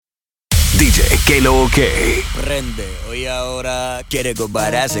DJ Kelo OK. Prende, hoy ahora quiere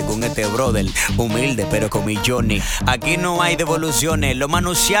compararse con este brother. Humilde pero con millones. Aquí no hay devoluciones. Lo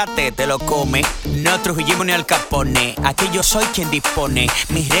manunciaste, te lo come. No Trujillo ni Al Capone. Aquí yo soy quien dispone.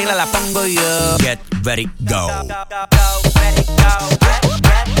 Mis reglas las pongo yo. Get ready, go.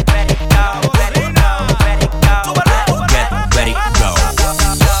 Get ready, go.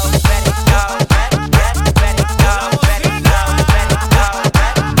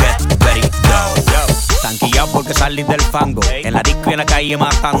 Porque salí del fango, en la disco y en la calle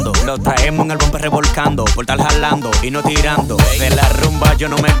matando. Lo traemos en el bumper revolcando, por estar jalando y no tirando. De la rumba yo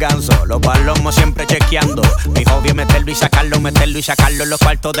no me canso, los palomos siempre chequeando. Mi hobby es meterlo y sacarlo en los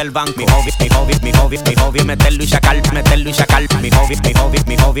cuartos del banco. Mi hobby es meterlo y sacarlo, Mi hobby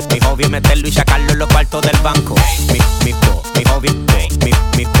es meterlo y sacarlo en los cuartos del banco. Mi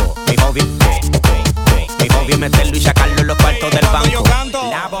hobby es meterlo y sacarlo en los cuartos del banco.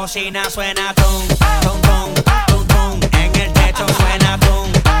 La bocina suena tum, tum, tum, tum, tum. En el techo suena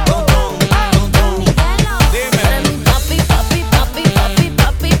tum, tum, tum, tum, tum. Dime. Eres mi papi, papi, papi, papi,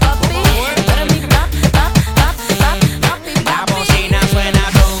 papi, papi. Eres mi papi, papi. La bocina suena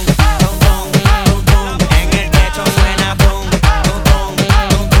tum, tum, tum, tum, tum. En el techo suena tum, tum, tum,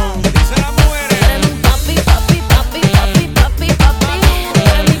 tum, tum. Dice la mujer. Eres mi papi, papi, papi, papi, papi, papi.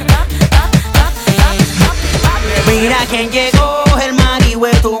 Eres mi papi, papi. Mira quién llegó, el marido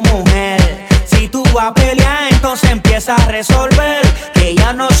de tu mujer. Si tú vas a pelear, entonces empieza a resolver. Que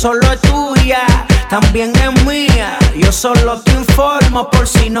ella no solo es tuya, también es mía. Yo solo te informo por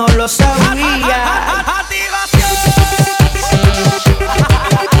si no lo sabía.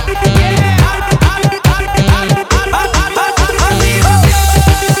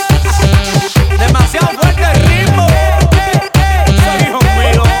 Demasiado fuerte el ritmo. Hijo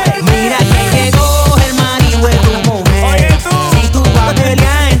mío. Mira que llegó el marido de tu mujer. Si tú vas a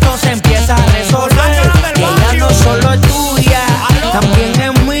pelear, entonces empieza a resolver. Que ella no solo es tuya, también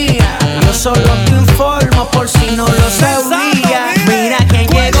es mía. Yo solo te informo por si no lo sabía. Mira que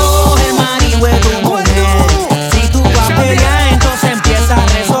llegó el marido de tu mujer. Si tú vas a pelear, entonces empieza a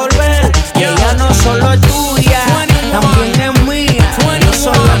resolver. Que ella no solo es tuya, también es mía. Yo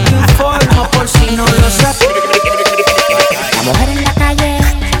solo te informo por si no lo sabía. La mujer en la calle,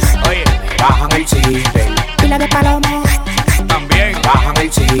 Oye, bajan el chiste, pila de palomo. también bajan el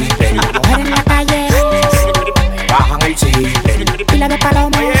chiste, La mujer en la calle, bajan el chiste, pila de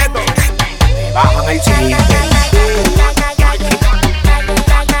palomo. bajan el chiste.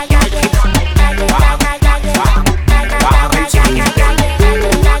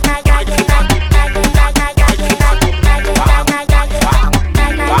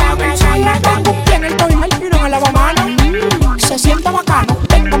 Tiene el toile y no me lavo mano. Se siente bacano.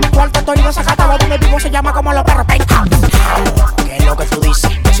 Tengo mi cuarto, estoy desacatado. Donde vivo se llama como los perros penca. ¿Qué es lo que tú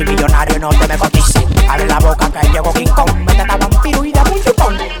dices? Yo soy millonario y no te me cotices. Abre la boca que llegó King Kong. Métete a vampiro y da un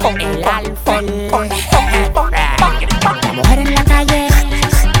chupón. Con el alfel. La mujer en la calle,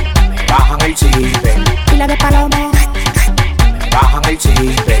 Bajan el chiste, pila de palomo. bajan el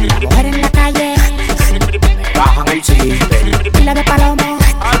chiste, La mujer en la calle, bajan el chiste. pila de palomo.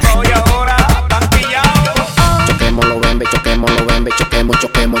 Y ahora están pillados. Choquemos lo bembe, choquemos lo bembe, choquemos,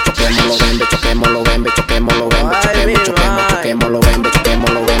 choquemos, choquemos lo bembe, choquemos lo bembe, choquemos lo bembe, choquemos, choquemos, choquemos lo bembe,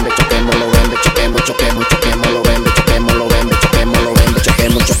 choquemos lo bembe, choquemos lo bembe, choquemos, choquemos, choquemos lo bembe, choquemos lo bembe, choquemos lo bembe,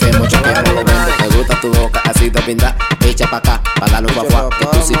 choquemos, choquemos, choquemos lo bembe. Me gusta tu boca así de pinta, echa pa' acá, pa' darle un guaguá, que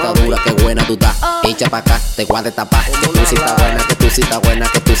tú sí estás dura, que buena tú estás. Echa pa' acá, te voy a destapar, que tú sí estás buena, que tú sí estás buena,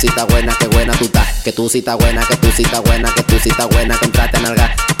 que tú sí estás buena, que buena tú estás. Que tú sí estás buena, que tú sí estás buena, que tú sí estás buena, que entraste en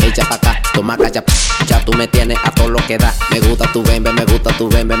alga. Echa pa' acá, toma cacha, ya tú me tienes a todo lo que da. Me gusta tu bembe, me gusta tu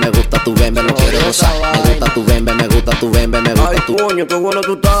bembe, me gusta tu bembe, lo quiero gozar. Me gusta tu bembe, me gusta tu bembe, me gusta tu. Coño, qué bueno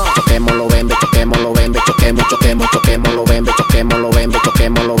tú estás. Choquemos lo bembe, choquemos lo bembe, choquemos, choquemos, choquemos lo bembe, choquemos lo bembe,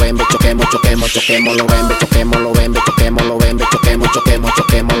 choquemos lo bembe, choquemos, choquemos, choquemos lo bembe, choquemos lo bembe, choquemos lo bembe, choquemos, choquemos,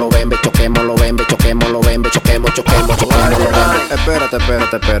 choquemos lo bembe, choquemos lo bembe, choquemos lo bembe, choquemos, choquemos, choquemos lo bembe. Espérate.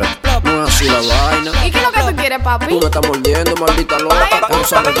 No es así la vaina. ¿Y qué es lo que tú quieres, papi? Tú me estás mordiendo, maldita loca. No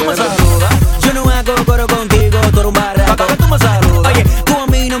sabes qué eres. Yo no hago coro contigo, tú eres un barato. ¿Para qué tú me saludas? Oye, tú a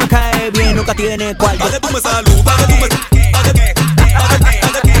mí no me caes bien, nunca tienes cuarto. ¿Para qué tú me saludas? ¿Para qué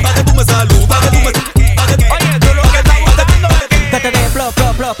tú me saludas? Oye, tú lo que estás buscando es que te dé flop,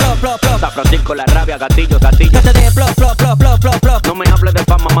 flop, flop, flop, flop, flop. San Francisco, la rabia, gatillo, gatillo. Que te dé flop, flop, flop, flop, flop, flop. No me hables de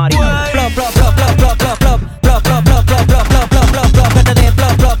fama, Mari. Flop, flop, flop, flop, flop, flop, flop. Flop, flop, flop, flop, flop, flop, flop, flop, flop. Que te dé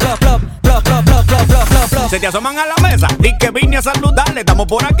flop, flop, flop, flop, flop, flop, flop, flop, flop, flop, flop. Se te asoman a la mesa y que vine a saludarle. Estamos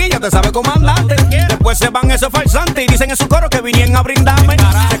por aquí, ya te sabes cómo andarte. Después se van esos farsantes y dicen en su coro que vinieron a brindarme.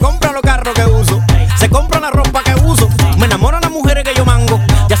 Se compran los carros que uso, se compran la ropa que uso. Me enamoran las mujeres que yo mango.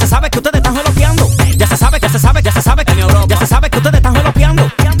 Ya se sabe que ustedes están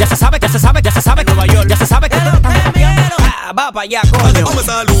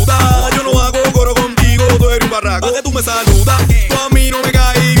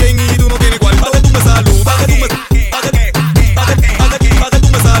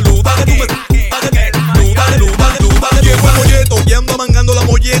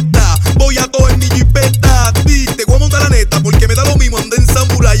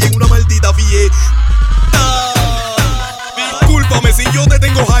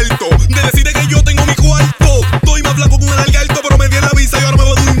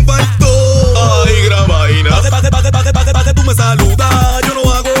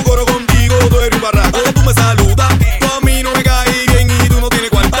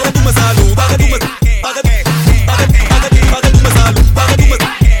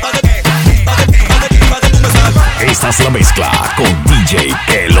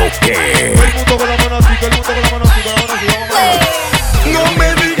lo que. El mundo con la mano así, el mundo con la mano así, con la mano así, vamos a ver. No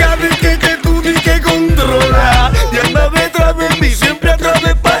me digas que tú ni que controla. Y anda detrás de mí, siempre atrás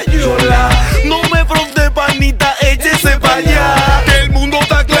de payola. No me fronte, panita, échese pa' allá. Que el mundo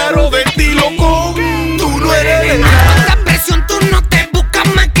está claro de ti, loco. Tú no eres de nada. La presión tú no te buscas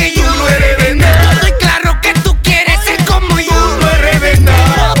más que yo. Tú no eres de nada. Estoy claro que tú quieres ser como yo. Tú no eres de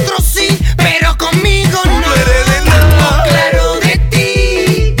nada. Otros sí, pero conmigo Tú no. no eres de nada. Claro de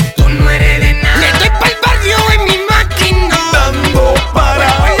ti, tú no eres de nada. Le doy pa'l barrio en mi máquina. Dando para,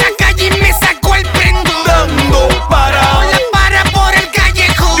 Por la calle me sacó el prendo. dando para. Para por el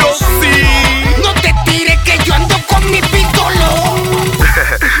callejón. Yo sí. No te tires que yo ando con mi pistolón.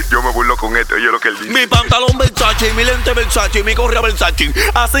 Yo me burlo con esto, yo lo que él dice. Mi pantalón Versace, mi lente Versace, mi correa Versace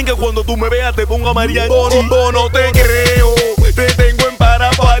hacen que cuando tú me veas te ponga María Bonito. No te creo, te tengo en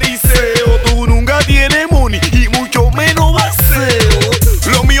parapariseo. Tú nunca tienes money y mucho menos baseo.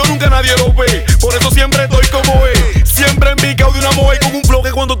 Lo mío nunca nadie lo ve, por eso siempre estoy como es. Siempre en picado de una mujer con un flow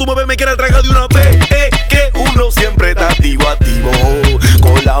que cuando tú me ves me quieres tragar de una vez. Que uno siempre está activo, activo.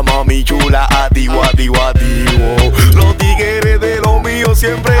 Con la mami chula, activo, activo, activo. Los tigres de lo mío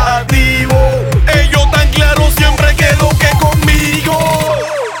siempre activo. Ellos tan claros siempre que lo que conmigo.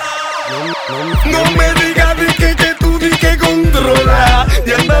 No me digas que tú ni que controla.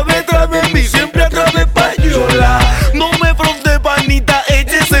 Y anda detrás de mí, siempre atrás de payola. No me fronte, panita,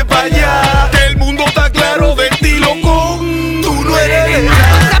 échese pa' allá. Que el mundo está claro de ti, loco. Tú no eres de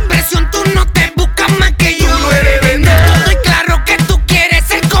nada. La presión tú no te buscas más que yo. Tú no eres de nada. Estoy claro que tú quieres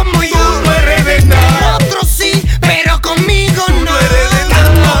ser como yo. Tú no eres de nada. Otros sí, pero conmigo Tú no. no eres de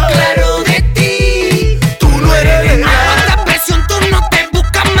nada. Claro de ti. Tú no eres de nada. La presión tú no te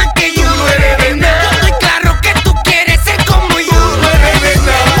buscas más que yo. Tú no eres de nada. Estoy claro que tú quieres ser como yo. Tú no eres de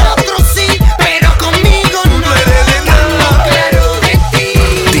nada. Otros sí, pero conmigo no. No eres de nada. Claro de ti.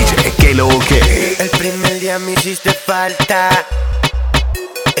 DJ, que lo que. El primer día me hiciste falta,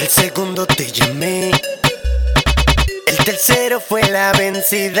 el segundo te llamé, el tercero fue la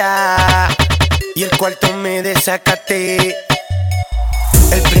vencida y el cuarto me desacaté.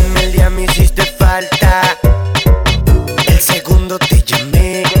 El primer día me hiciste falta, el segundo te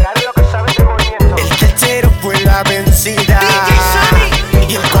llamé, el tercero fue la vencida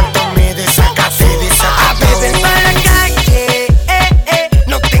y el cuarto me desacaté, A beber para la calle,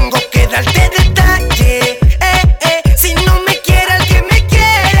 no tengo que darte detalle, si no me quiere alguien me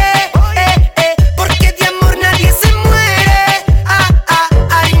quiere, porque de amor nadie se muere,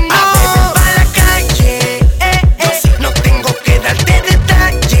 ay no. A beber para la calle, no tengo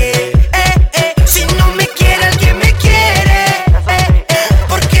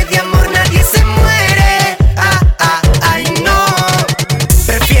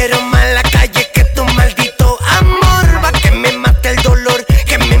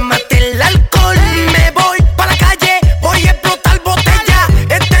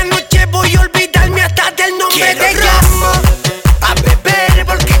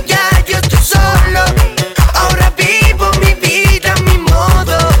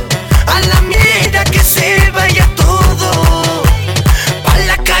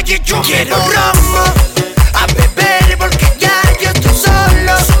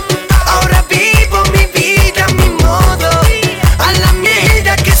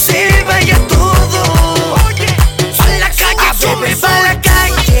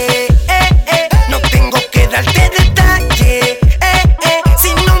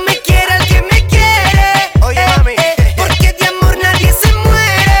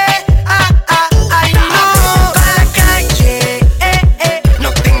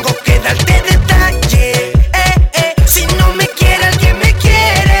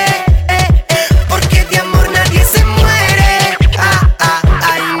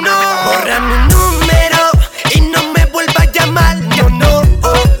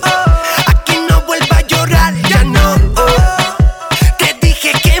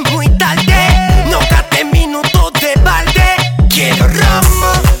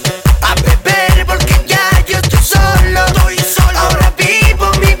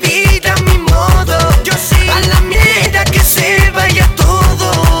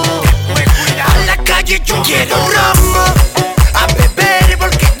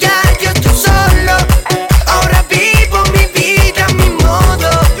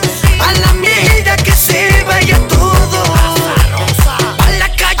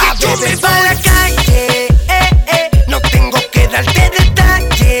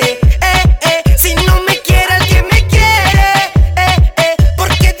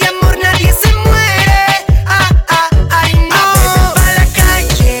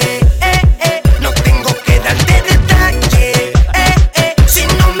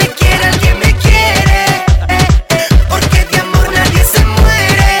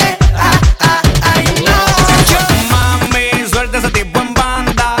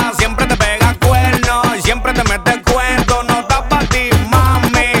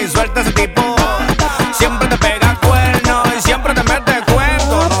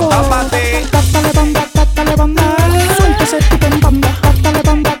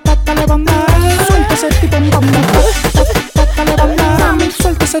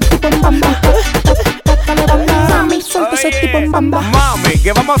ese tipo en bamba. Dale bamba, mami, suelta ese tipo en bamba. Mami,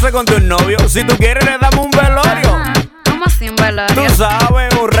 ¿qué vamos a hacer con tu novio? Si tú quieres le damos un velorio. ¿Cómo así un velorio? Tú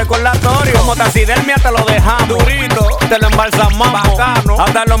sabes, un recordatorio. Como taxidermia te lo dejamos. Durito, te lo embalsamamos. Bacano,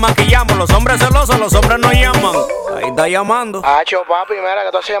 hasta lo maquillamos. Los hombres celosos, los hombres no llaman. Ahí está llamando. Acho, papi, mira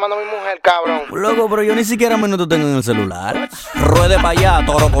que tú estás llamando a mi mujer, cabrón. Loco, pero yo ni siquiera minuto tengo en el celular. Ruede para allá,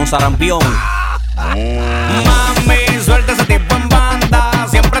 toro con sarampión. Mami, suelta ese tipo en banda.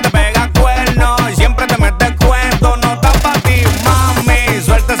 Siempre te pega cuerno y siempre te mete cuento. No está pa' ti, mami,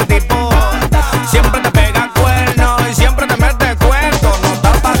 suelta ese tipo. Siempre te pega cuerno y siempre te mete cuento. No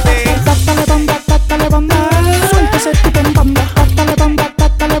está pa' ti. Dale bamba, suelta ese tipo en bamba. Dale bamba,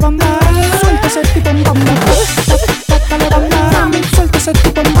 suelta ese tipo en bamba. Dale bamba, mami, suelta ese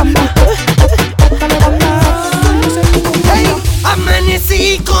tipo en bamba. Dale bamba, suelta ese tipo en bamba.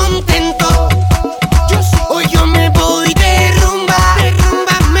 Amanecí contento. Hoy yo me voy de rumba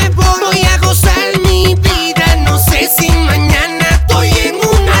me voy. Voy a gozar mi vida. No sé si mañana estoy en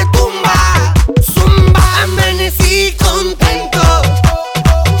una tumba. Zumba, amanecí contento.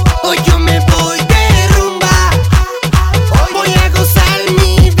 Hoy yo me voy de rumba. Voy a gozar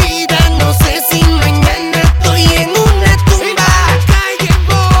mi vida. No sé si mañana estoy en una tumba.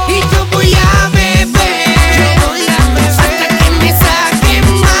 Y yo voy a beber hasta que me saquen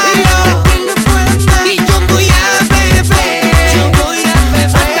malo. Y yo voy a beber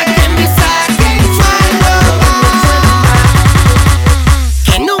hasta que me saquen malo.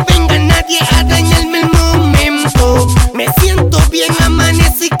 Que no venga nadie a dañarme el momento. Me siento bien,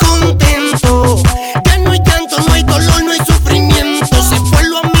 amanecí contento. Ya no hay llanto, no hay dolor, no hay sufrimiento. Se fue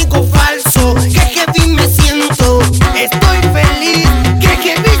lo amigo falso, que heavy me siento. Estoy feliz, que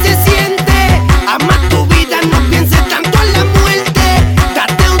heavy se siente. Ama tu vida, no pienses tanto en la muerte.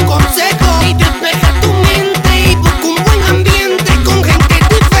 Date un consejo y despeja tu mente. Y busca un buen ambiente con gente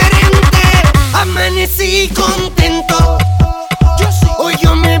diferente. Amanecí contento. Hoy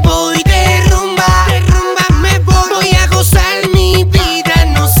yo me voy de rumba me voy. Voy a gozar mi vida.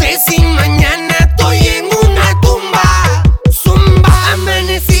 No sé si mañana estoy en una tumba. Zumba,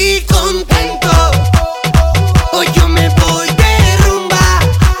 amanecí contento. Hoy yo me voy de rumba.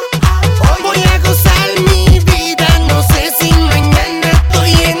 Voy a gozar mi vida. No sé si mañana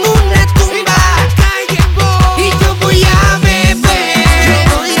estoy en una tumba. Y yo voy a beber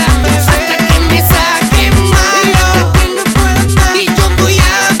hasta que me saquen malo. Y yo voy a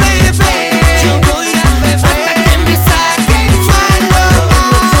beber hasta que me saquen malo.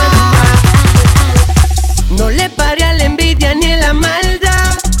 No le pare a la envidia ni a la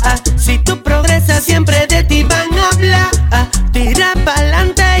maldad. Si tú progresas siempre de ti van a hablar. Tira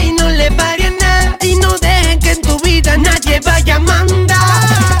pa'lante y no le pare a nada. Y no dejen que en tu vida nadie vaya a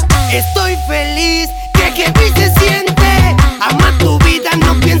mandar. Estoy feliz, que heavy se siente. Ama tu vida,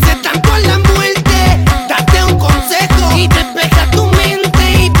 no pienses tanto en la